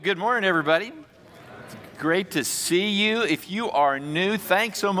Good morning, everybody. Great to see you. If you are new,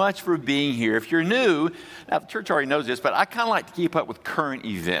 thanks so much for being here. If you're new, now the church already knows this, but I kind of like to keep up with current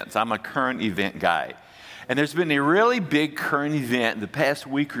events. I'm a current event guy. And there's been a really big current event in the past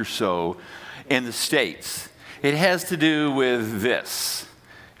week or so in the States. It has to do with this.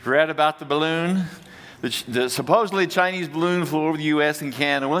 You've read about the balloon? The supposedly Chinese balloon flew over the U.S. and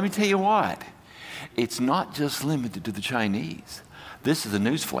Canada. Well, let me tell you what. It's not just limited to the Chinese. This is a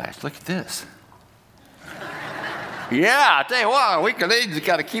news flash. Look at this. Yeah, I tell you what, we Canadians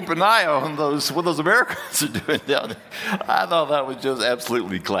got to keep an eye on what those Americans are doing down there. I thought that was just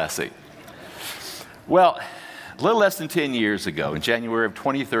absolutely classic. Well, a little less than 10 years ago, in January of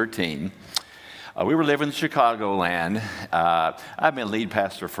 2013, we were living in Chicagoland. I've been lead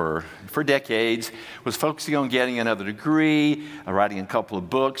pastor for decades, was focusing on getting another degree, writing a couple of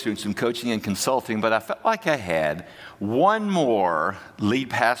books, doing some coaching and consulting, but I felt like I had one more lead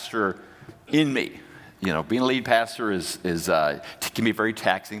pastor in me. You know, being a lead pastor can be very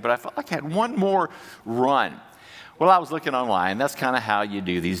taxing, but I felt like I had one more run. Well, I was looking online. That's kind of how you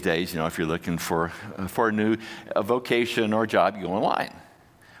do these days. You know, if you're looking for a new vocation or job, you go online.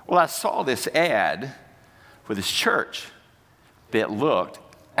 Well, I saw this ad for this church that looked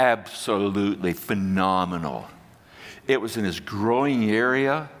absolutely phenomenal. It was in this growing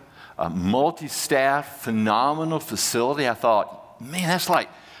area, a multi-staff, phenomenal facility. I thought, man,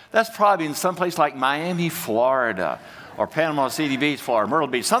 that's probably in some place like Miami, Florida, or Panama City Beach, Florida, Myrtle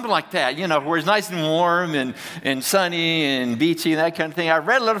Beach, something like that, you know, where it's nice and warm and sunny and beachy and that kind of thing. I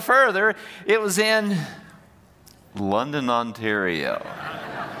read a little further. It was in London, Ontario.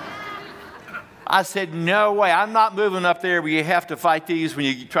 I said, no way, I'm not moving up there where you have to fight these when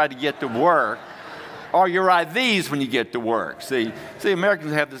you try to get to work, or you ride these when you get to work. See,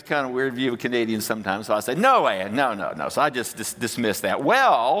 Americans have this kind of weird view of Canadians sometimes, so I said, no way, no. So I just dismissed that.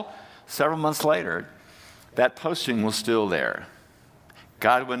 Well, several months later, that posting was still there.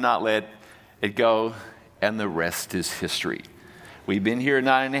 God would not let it go, and the rest is history. We've been here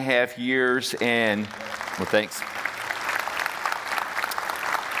 9.5 years, and, well, thanks.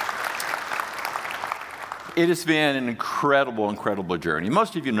 It has been an incredible journey.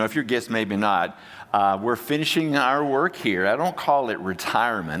 Most of you know, if you're guests, maybe not, we're finishing our work here. I don't call it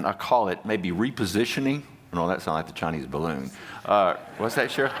retirement. I call it maybe repositioning. No, that sounds like the Chinese balloon. What's that,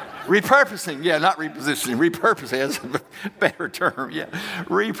 Cheryl? Repurposing. Yeah, not repositioning. Repurposing. That's a better term. Yeah,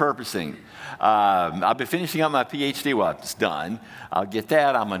 repurposing. I've been finishing up my PhD. Well, it's done. I'll get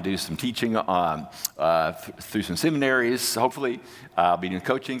that. I'm going to do some teaching through some seminaries. Hopefully, I'll be doing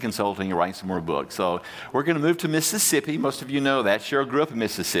coaching, consulting, and writing some more books. So we're going to move to Mississippi. Most of you know that. Cheryl grew up in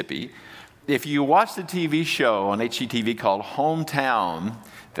Mississippi. If you watch the TV show on HGTV called Hometown,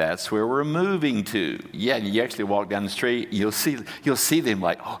 that's where we're moving to. Yeah, and you actually walk down the street, you'll see them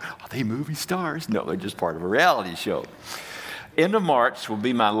like, oh, are they movie stars? No, they're just part of a reality show. End of March will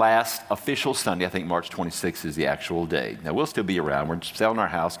be my last official Sunday. I think March 26th is the actual day. Now, we'll still be around. We're selling our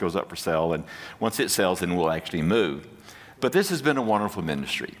house, goes up for sale, and once it sells, then we'll actually move. But this has been a wonderful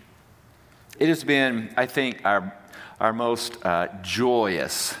ministry. It has been, I think, our most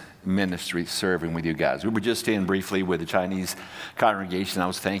joyous ministry serving with you guys. We were just in briefly with the Chinese congregation. I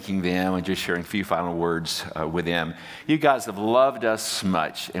was thanking them and just sharing a few final words with them. You guys have loved us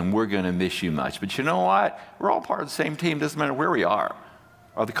much, and we're going to miss you much. But you know what? We're all part of the same team. Doesn't matter where we are,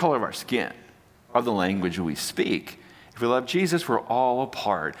 or the color of our skin, or the language we speak. If we love Jesus, we're all a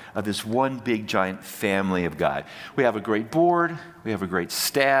part of this one big giant family of God. We have a great board. We have a great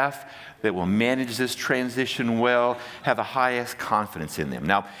staff that will manage this transition well, have the highest confidence in them.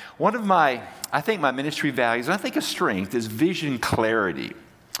 Now, one of my ministry values, and I think a strength, is vision clarity.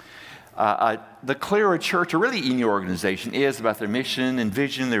 The clearer a church, or really any organization, is about their mission and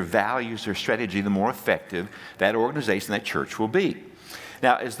vision, their values, their strategy, the more effective that organization, that church will be.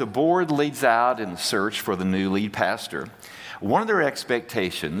 Now, as the board leads out in the search for the new lead pastor, one of their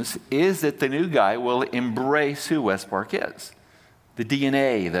expectations is that the new guy will embrace who West Park is. The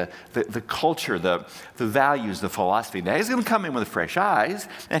DNA, the culture, the values, the philosophy. Now, he's going to come in with fresh eyes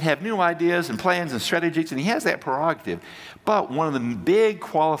and have new ideas and plans and strategies, and he has that prerogative. But one of the big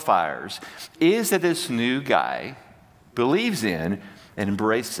qualifiers is that this new guy believes in and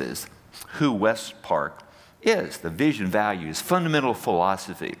embraces who West Park is, the vision, values, fundamental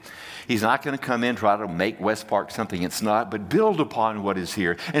philosophy. He's not going to come in and try to make West Park something it's not, but build upon what is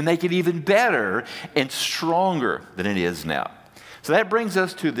here and make it even better and stronger than it is now. So that brings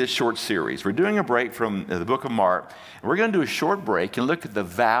us to this short series. We're doing a break from the book of Mark, and we're going to do a short break and look at the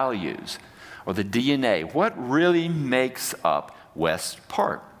values or the DNA, what really makes up West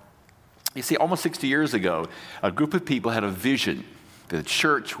Park. You see, almost 60 years ago, a group of people had a vision the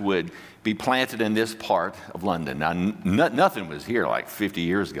church would be planted in this part of London. Now, nothing was here like 50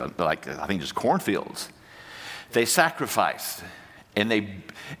 years ago, like I think just cornfields. They sacrificed,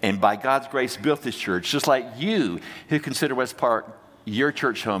 and by God's grace built this church, just like you who consider West Park your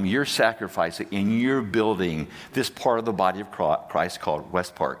church home, you're sacrificing, and you're building this part of the body of Christ called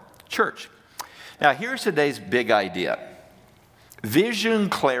West Park Church. Now, here's today's big idea. Vision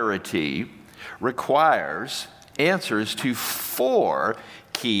clarity requires answers to 4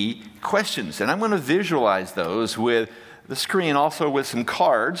 key questions. And I'm going to visualize those with the screen, also with some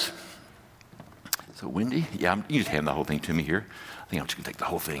cards. So, Wendy, yeah, you just hand the whole thing to me here. I think I'm just going to take the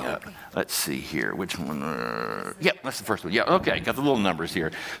whole thing up. Let's see here. Which one? Yep, that's the first one. Yeah, okay, got the little numbers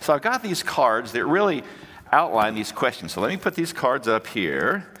here. So I've got these cards that really outline these questions. So let me put these cards up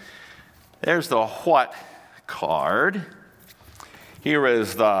here. There's the what card. Here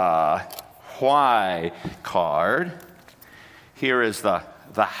is the why card. Here is the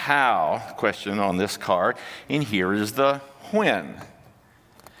how question on this card. And here is the when.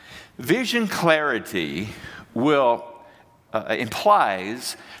 Vision clarity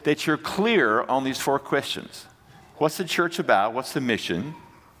implies that you're clear on these 4 questions. What's the church about? What's the mission?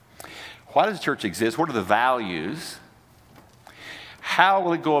 Why does the church exist? What are the values? How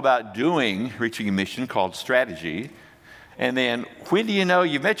will it go about reaching a mission called strategy? And then, when do you know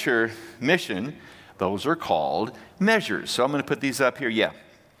you've met your mission? Those are called measures. So I'm going to put these up here. Yeah.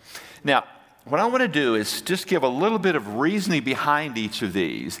 Now, what I want to do is just give a little bit of reasoning behind each of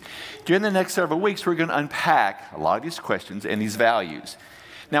these. During the next several weeks, we're going to unpack a lot of these questions and these values.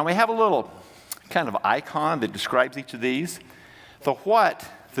 Now, we have a little kind of icon that describes each of these. The what,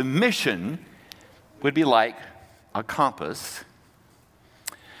 the mission, would be like a compass.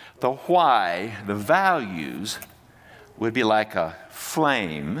 The why, the values, would be like a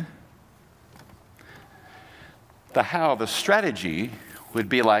flame. The how, the strategy, would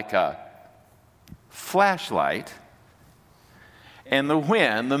be like a flashlight. And the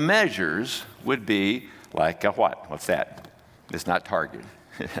when, the measures, would be like a what? What's that? It's not target.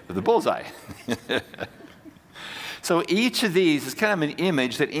 The bullseye. So each of these is kind of an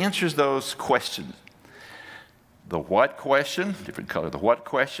image that answers those questions. The what question, different color. The what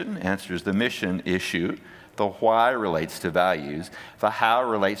question answers the mission issue. The why relates to values. The how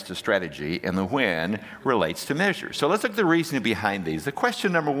relates to strategy. And the when relates to measures. So let's look at the reasoning behind these. The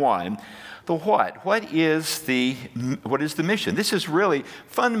question number 1, the what. What is the mission? This is really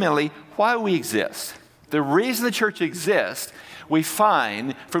fundamentally why we exist. The reason the church exists, we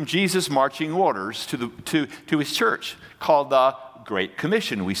find from Jesus' marching orders to his church, called the Great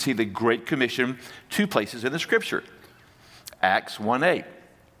Commission. We see the Great Commission 2 places in the Scripture. Acts 1:8.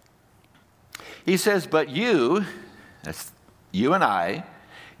 He says, but you, that's you and I,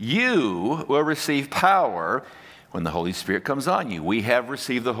 you will receive power when the Holy Spirit comes on you. We have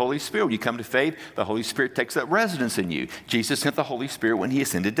received the Holy Spirit. When you come to faith, the Holy Spirit takes up residence in you. Jesus sent the Holy Spirit when he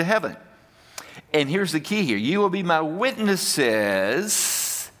ascended to heaven. And here's the key here. You will be my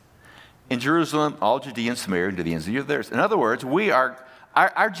witnesses in Jerusalem, all Judea and Samaria, and to the ends of the earth. In other words,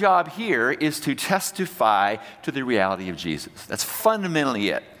 our job here is to testify to the reality of Jesus. That's fundamentally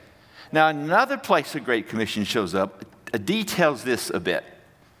it. Now, another place the Great Commission shows up details this a bit.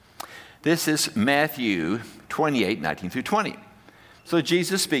 This is Matthew 28:19 through 20. So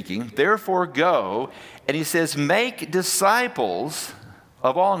Jesus speaking, therefore go, and he says, make disciples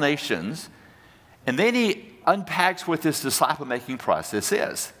of all nations. And then he unpacks what this disciple-making process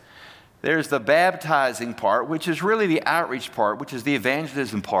is. There's the baptizing part, which is really the outreach part, which is the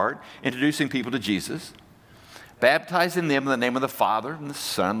evangelism part, introducing people to Jesus. Baptizing them in the name of the Father, and the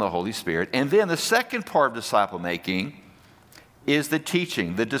Son, and the Holy Spirit. And then the second part of disciple-making is the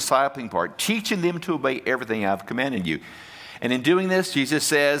teaching, the discipling part, teaching them to obey everything I've commanded you. And in doing this, Jesus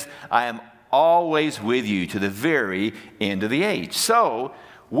says, I am always with you to the very end of the age. So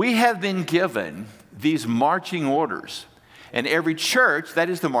we have been given these marching orders. And every church, that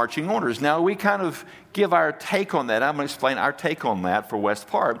is the marching orders. Now, we kind of give our take on that. I'm going to explain our take on that for West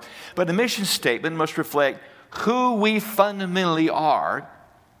Park. But the mission statement must reflect who we fundamentally are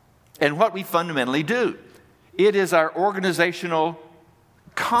and what we fundamentally do. It is our organizational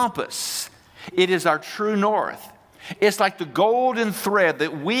compass. It is our true north. It's like the golden thread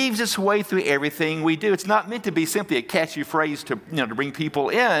that weaves its way through everything we do. It's not meant to be simply a catchy phrase to bring people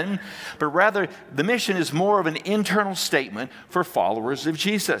in, but rather the mission is more of an internal statement for followers of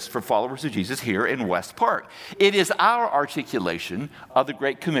Jesus here in West Park. It is our articulation of the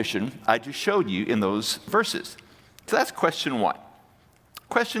Great Commission I just showed you in those verses. So that's question 1.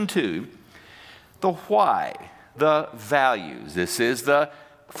 Question 2, the why, the values. This is the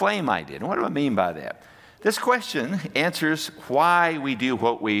flame idea. And what do I mean by that? This question answers why we do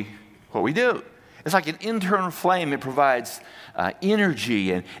what we do. It's like an internal flame. It provides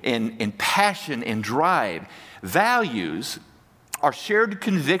energy and passion and drive. Values are shared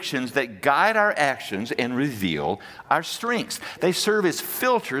convictions that guide our actions and reveal our strengths. They serve as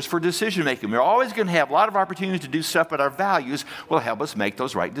filters for decision making. We're always going to have a lot of opportunities to do stuff, but our values will help us make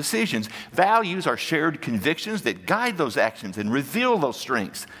those right decisions. Values are shared convictions that guide those actions and reveal those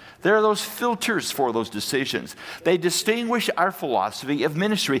strengths. There are those filters for those decisions. They distinguish our philosophy of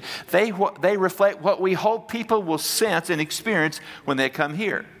ministry. They reflect what we hope people will sense and experience when they come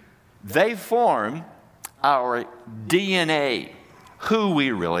here. They form our DNA, who we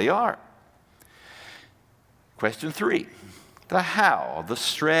really are. Question 3, the how, the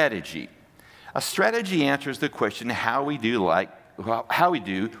strategy. A strategy answers the question how we do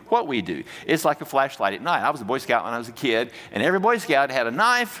what we do. It's like a flashlight at night. I was a Boy Scout when I was a kid, and every Boy Scout had a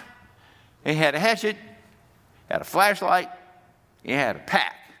knife, he had a hatchet, had a flashlight, he had a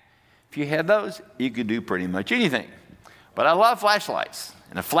pack. If you had those, you could do pretty much anything. But I love flashlights.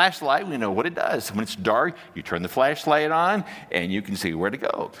 And a flashlight, we know what it does. When it's dark, you turn the flashlight on, and you can see where to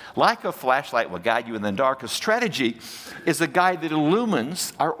go. Like a flashlight will guide you in the dark, a strategy is a guide that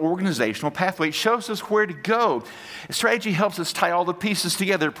illumines our organizational pathway. It shows us where to go. A strategy helps us tie all the pieces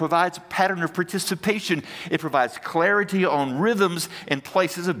together. It provides a pattern of participation. It provides clarity on rhythms and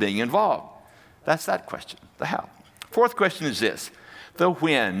places of being involved. That's that question, the how. Fourth question is this, the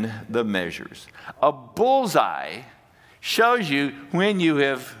when, the measures. A bullseye shows you when you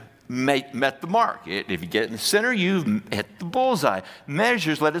have met the mark. If you get in the center, you've hit the bullseye.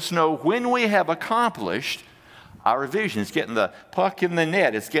 Measures let us know when we have accomplished our vision. It's getting the puck in the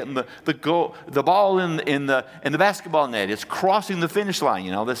net. It's getting the ball in the basketball net. It's crossing the finish line.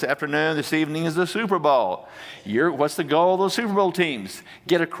 You know, this afternoon, this evening is the Super Bowl. What's the goal of those Super Bowl teams?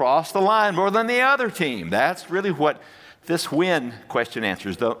 Get across the line more than the other team. That's really what this when question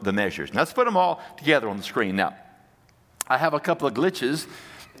answers, the measures. Now, let's put them all together on the screen. Now, I have a couple of glitches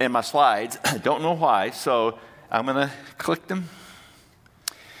in my slides. I don't know why, so I'm going to click them.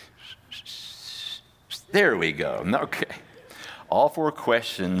 There we go. Okay. All 4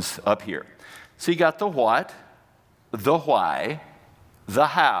 questions up here. So you got the what, the why, the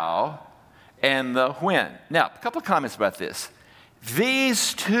how, and the when. Now, a couple of comments about this.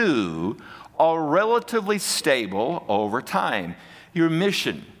 These 2 are relatively stable over time. Your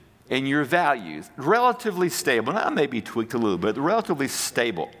mission and your values, relatively stable. Now, maybe tweaked a little bit, relatively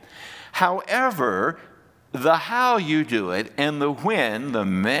stable. However, the how you do it and the when, the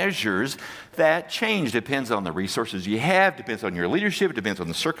measures, that change. Depends on the resources you have, depends on your leadership, depends on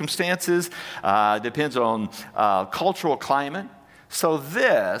the circumstances, depends on cultural climate. So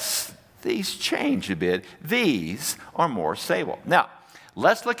these change a bit. These are more stable. Now,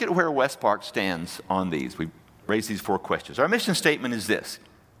 let's look at where West Park stands on these. We raised these 4 questions. Our mission statement is this.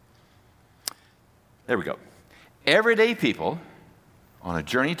 There we go. Everyday people on a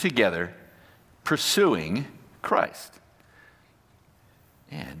journey together pursuing Christ.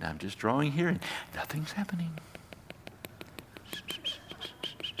 And I'm just drawing here and nothing's happening.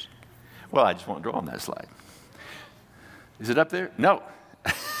 Well, I just won't draw on that slide. Is it up there? No.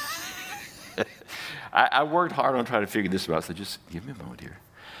 I worked hard on trying to figure this out, so just give me a moment here.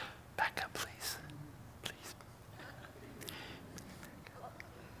 Back up, please.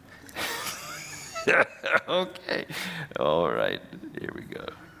 Okay. All right. Here we go.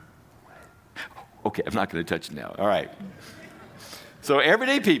 Okay, I'm not going to touch it now. All right. So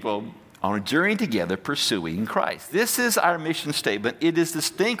everyday people on a journey together pursuing Christ. This is our mission statement. It is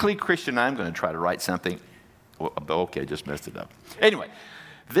distinctly Christian. I'm going to try to write something. Okay, I just messed it up. Anyway,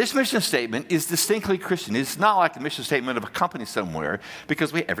 this mission statement is distinctly Christian. It's not like the mission statement of a company somewhere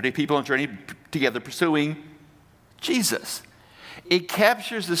because we everyday people on a journey together pursuing Jesus. It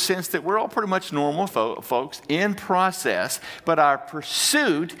captures the sense that we're all pretty much normal folks in process, but our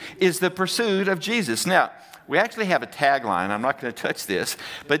pursuit is the pursuit of Jesus. Now, we actually have a tagline. I'm not going to touch this,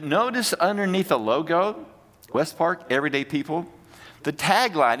 but notice underneath the logo, West Park, Everyday People, the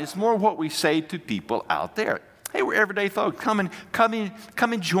tagline is more what we say to people out there. Hey, we're everyday folks. Come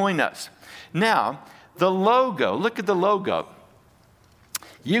and join us. Now, the logo, look at the logo.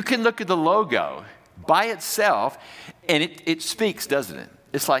 You can look at the logo by itself, and it speaks, doesn't it?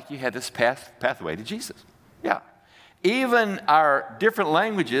 It's like you have this pathway to Jesus. Yeah. Even our different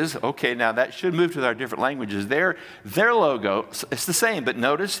languages, okay, now that should move to our different languages. Their logo, it's the same, but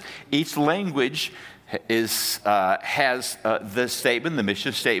notice each language has the statement, the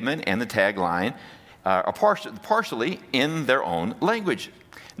mission statement, and the tagline partially in their own language.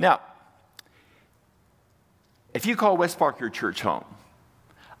 Now, if you call West Park your church home,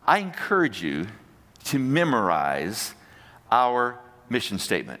 I encourage you to memorize our mission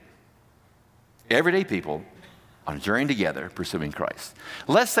statement. Everyday people on a journey together pursuing Christ.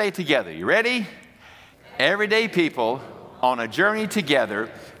 Let's say it together. You ready? Everyday people on a journey together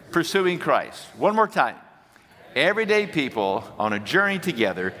pursuing Christ. One more time. Everyday people on a journey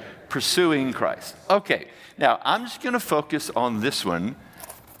together pursuing Christ. Okay, now I'm just going to focus on this one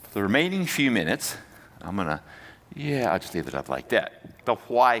for the remaining few minutes. I'll just leave it up like that. The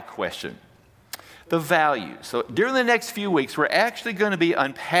why question. The values. So during the next few weeks, we're actually going to be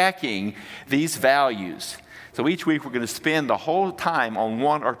unpacking these values. So each week, we're going to spend the whole time on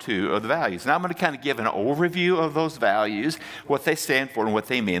one or two of the values. And I'm going to kind of give an overview of those values, what they stand for and what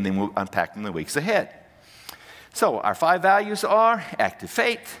they mean, then we'll unpack them in the weeks ahead. So our 5 values are active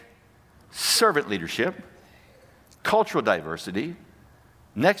faith, servant leadership, cultural diversity,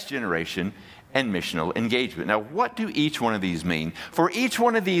 next generation, and missional engagement. Now, what do each one of these mean? For each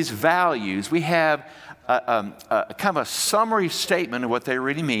one of these values, we have kind of a summary statement of what they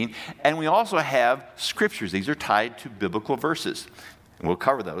really mean, and we also have scriptures. These are tied to biblical verses. And we'll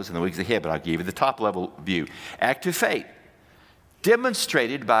cover those in the weeks ahead, but I'll give you the top-level view. Active faith,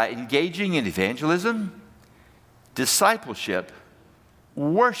 demonstrated by engaging in evangelism, discipleship,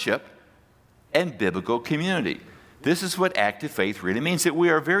 worship, and biblical community. This is what active faith really means, that we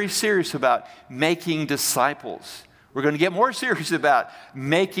are very serious about making disciples. We're going to get more serious about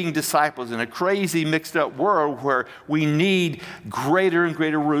making disciples in a crazy, mixed-up world where we need greater and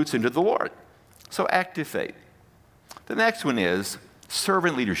greater roots into the Lord. So active faith. The next one is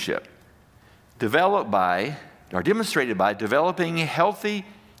servant leadership, demonstrated by developing healthy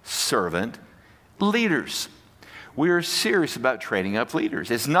servant leaders. We are serious about training up leaders.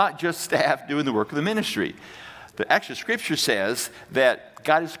 It's not just staff doing the work of the ministry. The actual scripture says that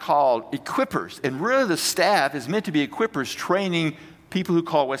God is called equippers, and really the staff is meant to be equippers, training people who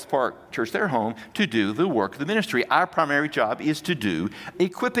call West Park Church their home to do the work of the ministry. Our primary job is to do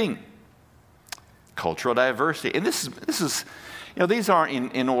equipping. Cultural diversity, and this is these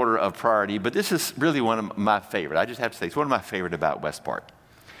aren't in order of priority, but this is really one of my favorite. I just have to say, it's one of my favorite about West Park.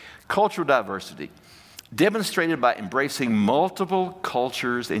 Cultural diversity, demonstrated by embracing multiple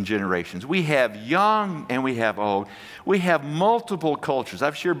cultures and generations. We have young and we have old. We have multiple cultures.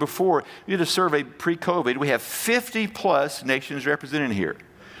 I've shared before, we did a survey pre-COVID. We have 50-plus nations represented here.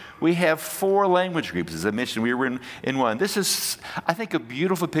 We have 4 language groups. As I mentioned, we were in one. This is, I think, a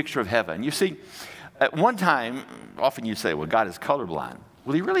beautiful picture of heaven. You see, at one time, often you say, well, God is colorblind.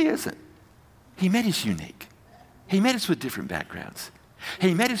 Well, he really isn't. He made us unique. He made us with different backgrounds.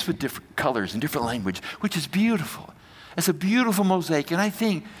 He made us with different colors and different language, which is beautiful. It's a beautiful mosaic. And I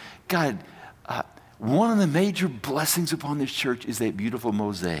think, God, one of the major blessings upon this church is that beautiful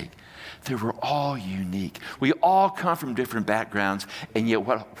mosaic, that we're all unique. We all come from different backgrounds, and yet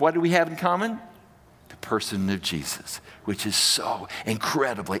what do we have in common? The person of Jesus, which is so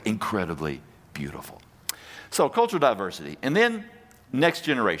incredibly, incredibly beautiful. So cultural diversity. And then next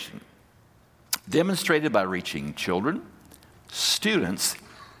generation, demonstrated by reaching children, students,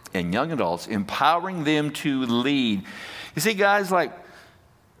 and young adults, empowering them to lead. You see, guys, like,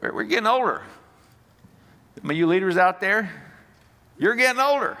 we're getting older. Some of you leaders out there, you're getting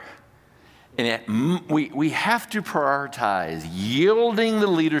older. And we have to prioritize yielding the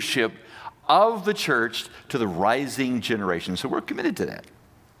leadership of the church to the rising generation. So we're committed to that.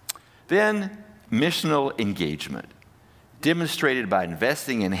 Then, missional engagement, demonstrated by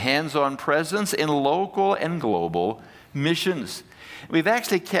investing in hands-on presence in local and global missions. We've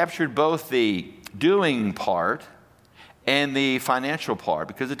actually captured both the doing part and the financial part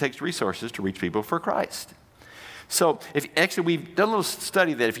because it takes resources to reach people for Christ. So we've done a little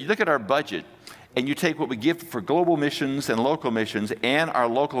study that if you look at our budget and you take what we give for global missions and local missions and our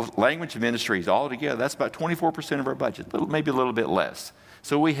local language ministries all together, that's about 24% of our budget, maybe a little bit less.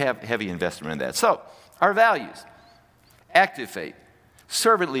 So we have heavy investment in that. So our values: active faith,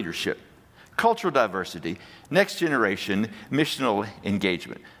 servant leadership, cultural diversity, next generation, missional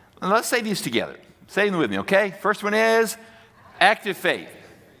engagement. And let's say these together. Say them with me, okay? First one is active faith,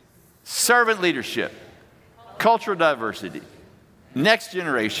 servant leadership, cultural diversity, next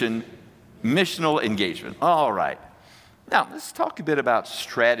generation, missional engagement. All right. Now, let's talk a bit about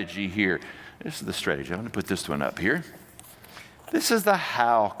strategy here. This is the strategy. I'm going to put this one up here. This is the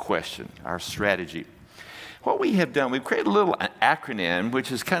how question, our strategy. What we have done, we've created a little acronym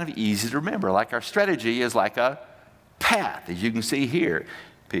which is kind of easy to remember. Like our strategy is like a path, as you can see here.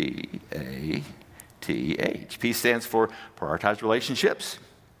 P-A-T-H. P stands for prioritize relationships.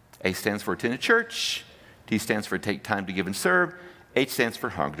 A stands for attend a church. T stands for take time to give and serve. H stands for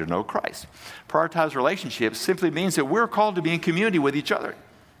hunger to know Christ. Prioritize relationships simply means that we're called to be in community with each other.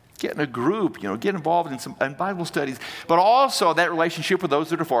 Get in a group, get involved in Bible studies, but also that relationship with those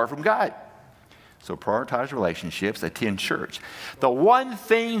that are far from God. So prioritize relationships, attend church. The one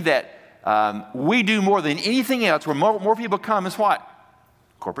thing that we do more than anything else, where more people come, is what?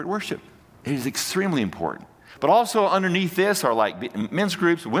 Corporate worship. It is extremely important. But also underneath this are like men's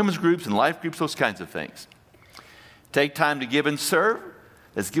groups, women's groups, and life groups, those kinds of things. Take time to give and serve.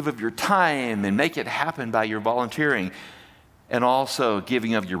 Let's give of your time and make it happen by your volunteering. And also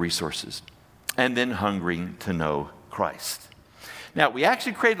giving of your resources. And then hungering to know Christ. Now, we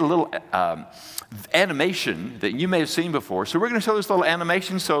actually created a little animation that you may have seen before. So we're going to show this little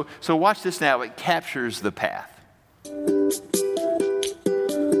animation. So watch this now. It captures the path.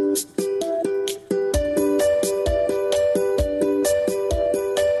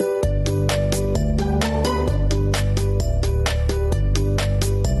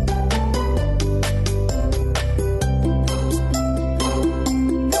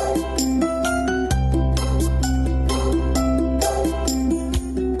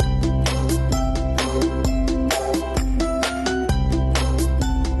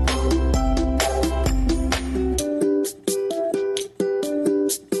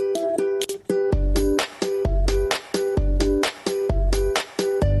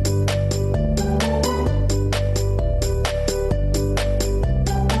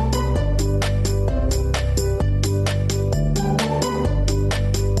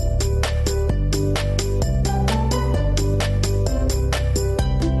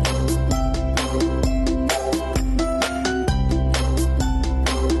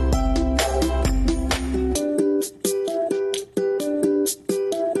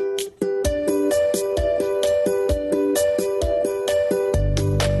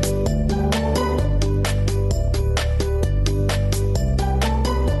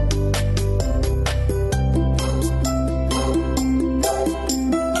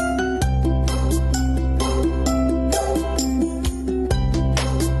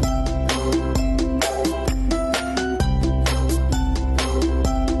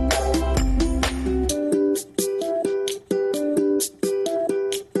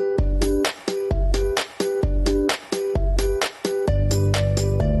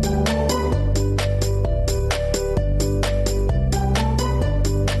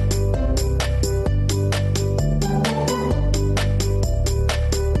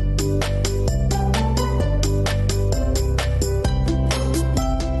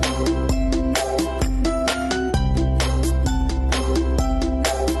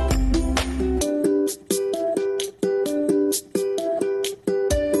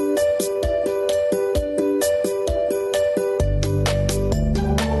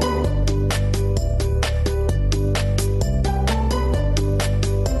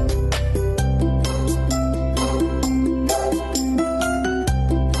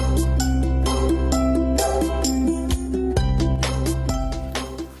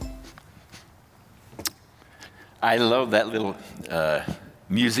 I love that little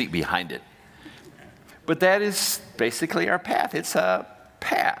music behind it. But that is basically our path. It's a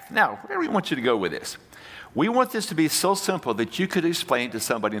path. Now, where do we want you to go with this? We want this to be so simple that you could explain it to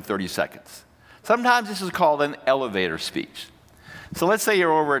somebody in 30 seconds. Sometimes this is called an elevator speech. So let's say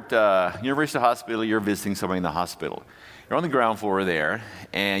you're over at University Hospital, you're visiting somebody in the hospital. You're on the ground floor there,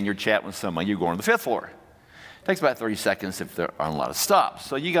 and you're chatting with someone. You're going to the 5th floor. It takes about 30 seconds if there aren't a lot of stops.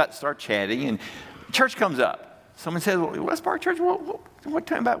 So you start chatting, and church comes up. Someone says, well, West Park Church? What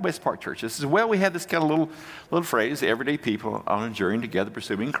time about West Park Church? This is, well, we have this kind of little phrase, everyday people on a journey together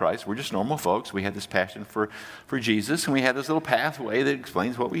pursuing Christ. We're just normal folks. We have this passion for Jesus, and we have this little pathway that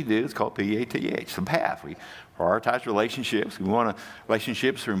explains what we do. It's called PATH, the path. We prioritize relationships.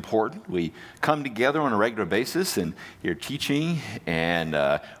 Relationships are important. We come together on a regular basis and hear teaching, and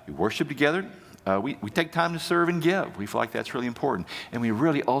we worship together. We take time to serve and give. We feel like that's really important. And we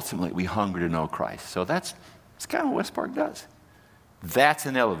really, ultimately, we hunger to know Christ. So that's kind of what West Park does. That's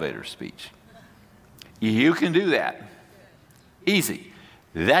an elevator speech. You can do that. Easy.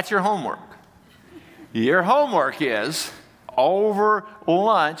 That's your homework. Your homework is, over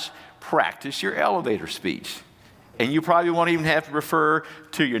lunch, practice your elevator speech. And you probably won't even have to refer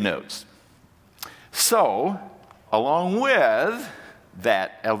to your notes. So, along with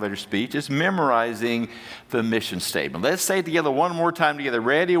that elevator speech is memorizing the mission statement. Let's say it together one more time together.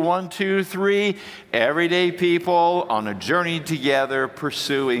 Ready? 1, 2, 3. Everyday people on a journey together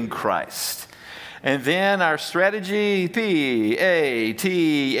pursuing Christ. And then our strategy, PATH.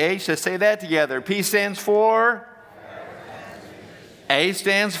 Let's say that together. P stands for? A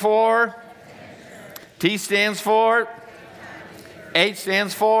stands for? T stands for? H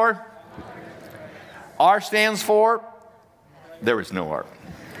stands for? R stands for? There was no R.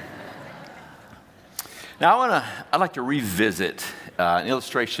 Now, I'd like to revisit an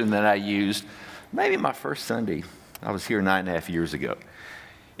illustration that I used maybe my first Sunday. I was here 9.5 years ago.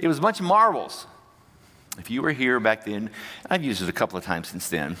 It was a bunch of marbles. If you were here back then, I've used it a couple of times since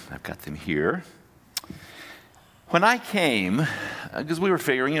then. I've got them here. When I came, because we were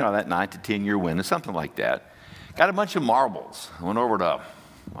figuring, that 9 to 10 year window, something like that, got a bunch of marbles. I went over to,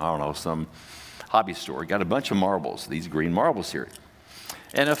 some hobby store, got a bunch of marbles, these green marbles here.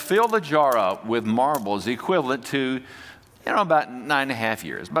 And I filled the jar up with marbles equivalent to, about 9.5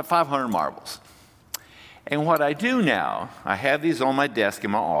 years, about 500 marbles. And what I do now, I have these on my desk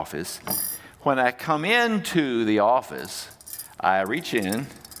in my office. When I come into the office, I reach in,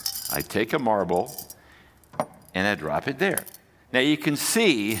 I take a marble, and I drop it there. Now you can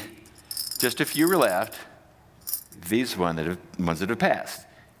see, just a few were left, these ones that have passed.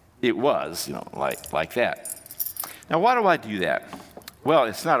 It was, like that. Now why do I do that? Well,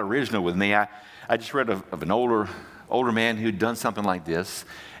 it's not original with me. I just read of an older man who'd done something like this,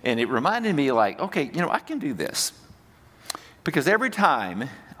 and it reminded me okay, I can do this. Because every time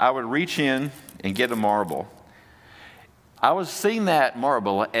I would reach in and get a marble, I was seeing that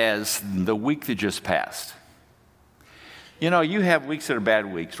marble as the week that just passed. You have weeks that are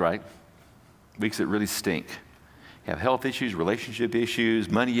bad weeks, right? Weeks that really stink. You have health issues, relationship issues,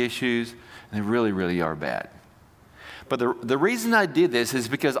 money issues, and they really, really are bad. But the reason I did this is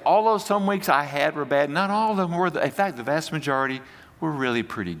because although some weeks I had were bad, not all of them were. In fact, the vast majority were really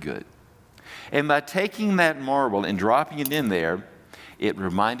pretty good. And by taking that marble and dropping it in there, it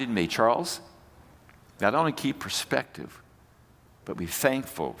reminded me, Charles, not only keep perspective, but be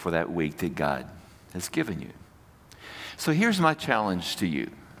thankful for that week that God has given you. So here's my challenge to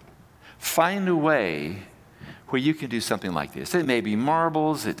you. Find a way where you can do something like this. It may be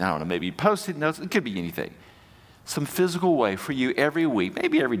marbles, maybe Post-it notes, it could be anything. Some physical way for you every week,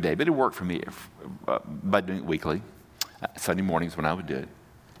 maybe every day, but it worked for me by doing it weekly, Sunday mornings when I would do it,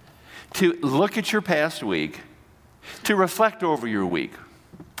 to look at your past week, to reflect over your week.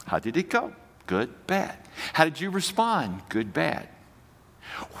 How did it go? Good, bad. How did you respond? Good, bad.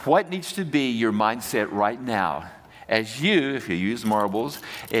 What needs to be your mindset right now as you, if you use marbles,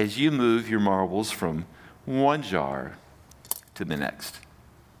 as you move your marbles from one jar to the next?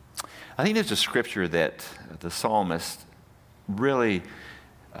 I think there's a scripture that the psalmist really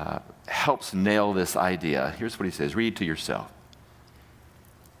helps nail this idea. Here's what he says. Read it to yourself.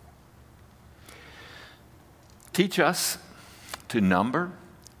 Teach us to number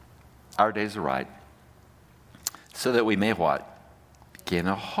our days aright, so that we may what? Gain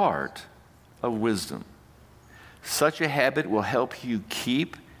a heart of wisdom. Such a habit will help you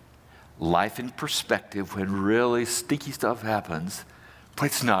keep life in perspective when really stinky stuff happens. But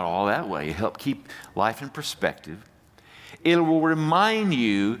it's not all that way. It helps keep life in perspective. It will remind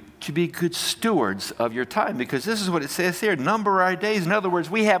you to be good stewards of your time, because this is what it says here, number our days. In other words,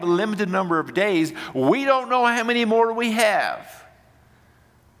 we have a limited number of days. We don't know how many more we have.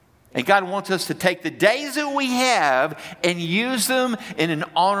 And God wants us to take the days that we have and use them in an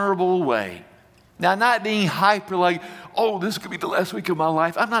honorable way. Now, not being hyper like, this could be the last week of my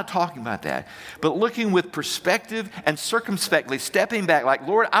life. I'm not talking about that. But looking with perspective and circumspectly, stepping back like,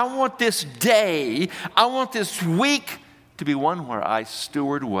 Lord, I want this day, I want this week to be one where I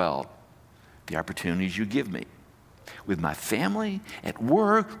steward well the opportunities you give me with my family, at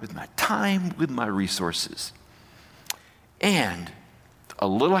work, with my time, with my resources. And a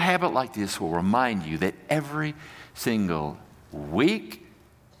little habit like this will remind you that every single week,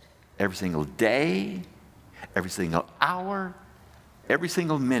 every single day, every single hour, every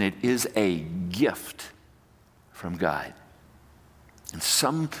single minute is a gift from God. And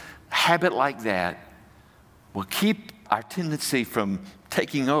some habit like that will keep our tendency from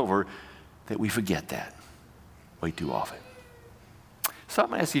taking over that we forget that way too often. So I'm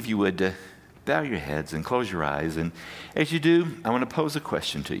going to ask you if you would bow your heads and close your eyes. And as you do, I want to pose a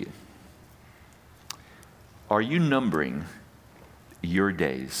question to you. Are you numbering your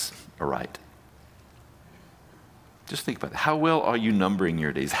days aright? Just think about it. How well are you numbering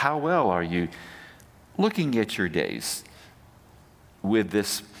your days? How well are you looking at your days with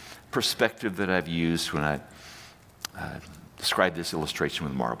this perspective that I've used when I described this illustration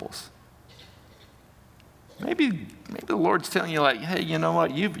with marbles? Maybe the Lord's telling you, like, hey, you know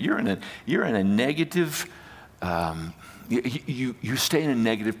what? You're in a negative. You stay in a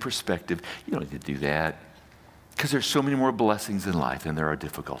negative perspective. You don't need to do that, because there's so many more blessings in life than there are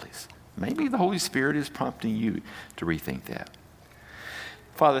difficulties. Maybe the Holy Spirit is prompting you to rethink that.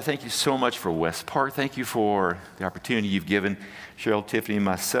 Father, thank you so much for West Park. Thank you for the opportunity you've given Cheryl, Tiffany, and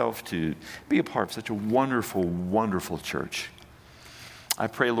myself to be a part of such a wonderful, wonderful church. I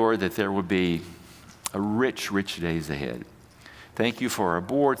pray, Lord, that there would be rich, rich days ahead. Thank you for our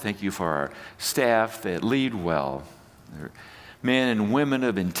board. Thank you for our staff that lead well. They're men and women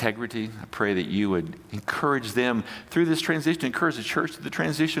of integrity. I pray that you would encourage them through this transition, encourage the church through the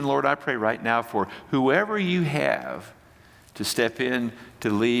transition. Lord, I pray right now for whoever you have to step in to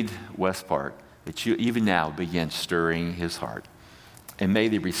lead West Park, that you even now begin stirring his heart. And may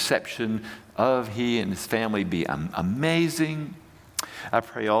the reception of he and his family be amazing. I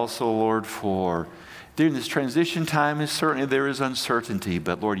pray also, Lord, for during this transition time, and certainly there is uncertainty,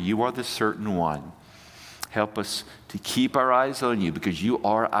 but Lord, you are the certain one. Help us to keep our eyes on you, because you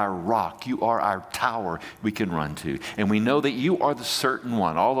are our rock. You are our tower we can run to. And we know that you are the certain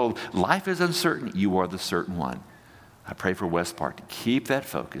one. Although life is uncertain, you are the certain one. I pray for West Park to keep that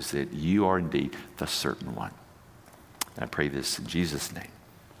focus, that you are indeed the certain one. I pray this in Jesus' name.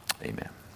 Amen.